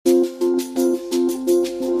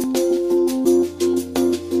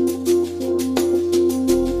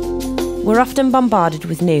We're often bombarded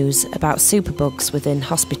with news about superbugs within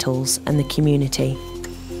hospitals and the community.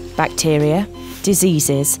 Bacteria,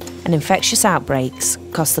 diseases and infectious outbreaks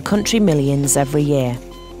cost the country millions every year.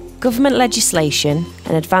 Government legislation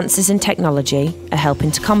and advances in technology are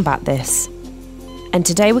helping to combat this. And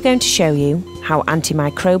today we're going to show you how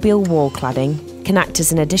antimicrobial wall cladding can act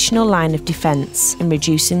as an additional line of defence in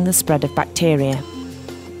reducing the spread of bacteria.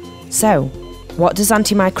 So, what does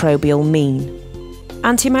antimicrobial mean?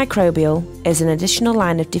 Antimicrobial is an additional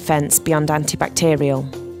line of defence beyond antibacterial.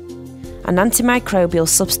 An antimicrobial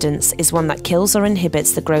substance is one that kills or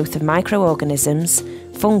inhibits the growth of microorganisms,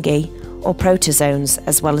 fungi or protozoans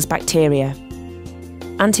as well as bacteria.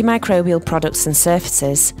 Antimicrobial products and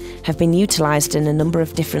surfaces have been utilised in a number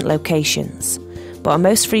of different locations, but are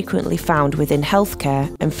most frequently found within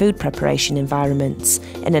healthcare and food preparation environments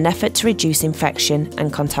in an effort to reduce infection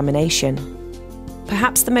and contamination.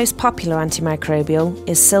 Perhaps the most popular antimicrobial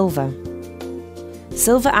is silver.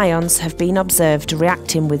 Silver ions have been observed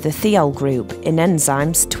reacting with the thiol group in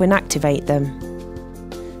enzymes to inactivate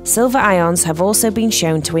them. Silver ions have also been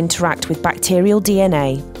shown to interact with bacterial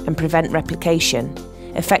DNA and prevent replication,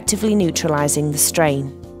 effectively neutralizing the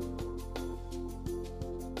strain.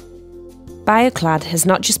 BioClad has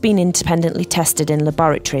not just been independently tested in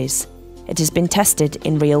laboratories, it has been tested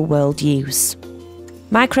in real-world use.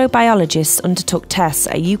 Microbiologists undertook tests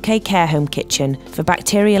at a UK care home kitchen for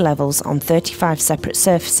bacteria levels on 35 separate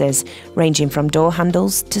surfaces ranging from door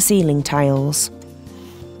handles to ceiling tiles.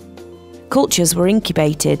 Cultures were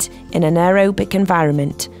incubated in an aerobic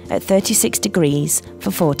environment at 36 degrees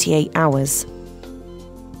for 48 hours.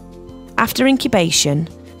 After incubation,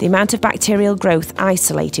 the amount of bacterial growth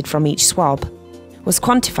isolated from each swab was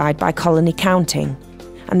quantified by colony counting,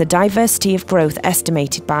 and the diversity of growth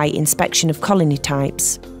estimated by inspection of colony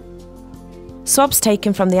types. Swabs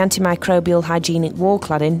taken from the antimicrobial hygienic wall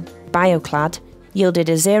cladding, BioClad, yielded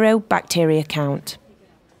a 0 bacteria count.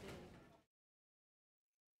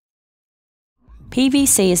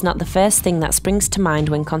 PVC is not the first thing that springs to mind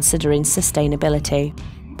when considering sustainability,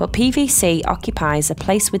 but PVC occupies a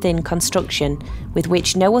place within construction with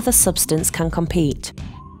which no other substance can compete.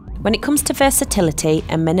 When it comes to versatility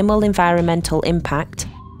and minimal environmental impact,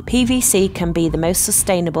 PVC can be the most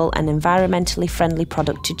sustainable and environmentally friendly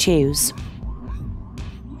product to choose.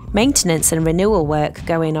 Maintenance and renewal work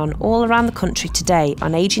going on all around the country today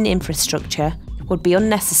on ageing infrastructure would be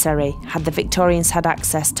unnecessary had the Victorians had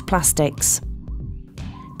access to plastics.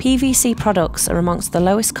 PVC products are amongst the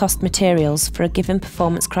lowest cost materials for a given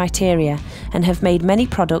performance criteria and have made many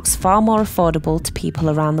products far more affordable to people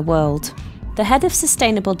around the world. The head of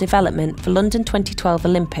sustainable development for London 2012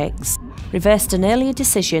 Olympics reversed an earlier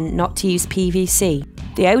decision not to use PVC.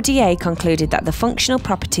 The ODA concluded that the functional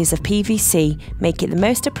properties of PVC make it the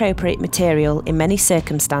most appropriate material in many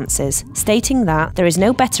circumstances, stating that there is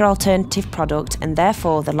no better alternative product and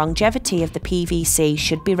therefore the longevity of the PVC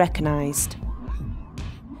should be recognised.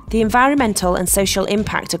 The environmental and social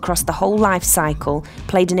impact across the whole life cycle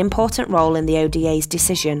played an important role in the ODA's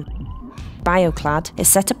decision. BioClad is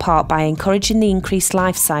set apart by encouraging the increased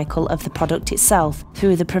life cycle of the product itself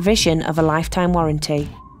through the provision of a lifetime warranty.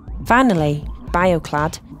 Finally,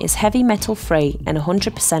 BioClad is heavy metal free and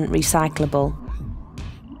 100% recyclable.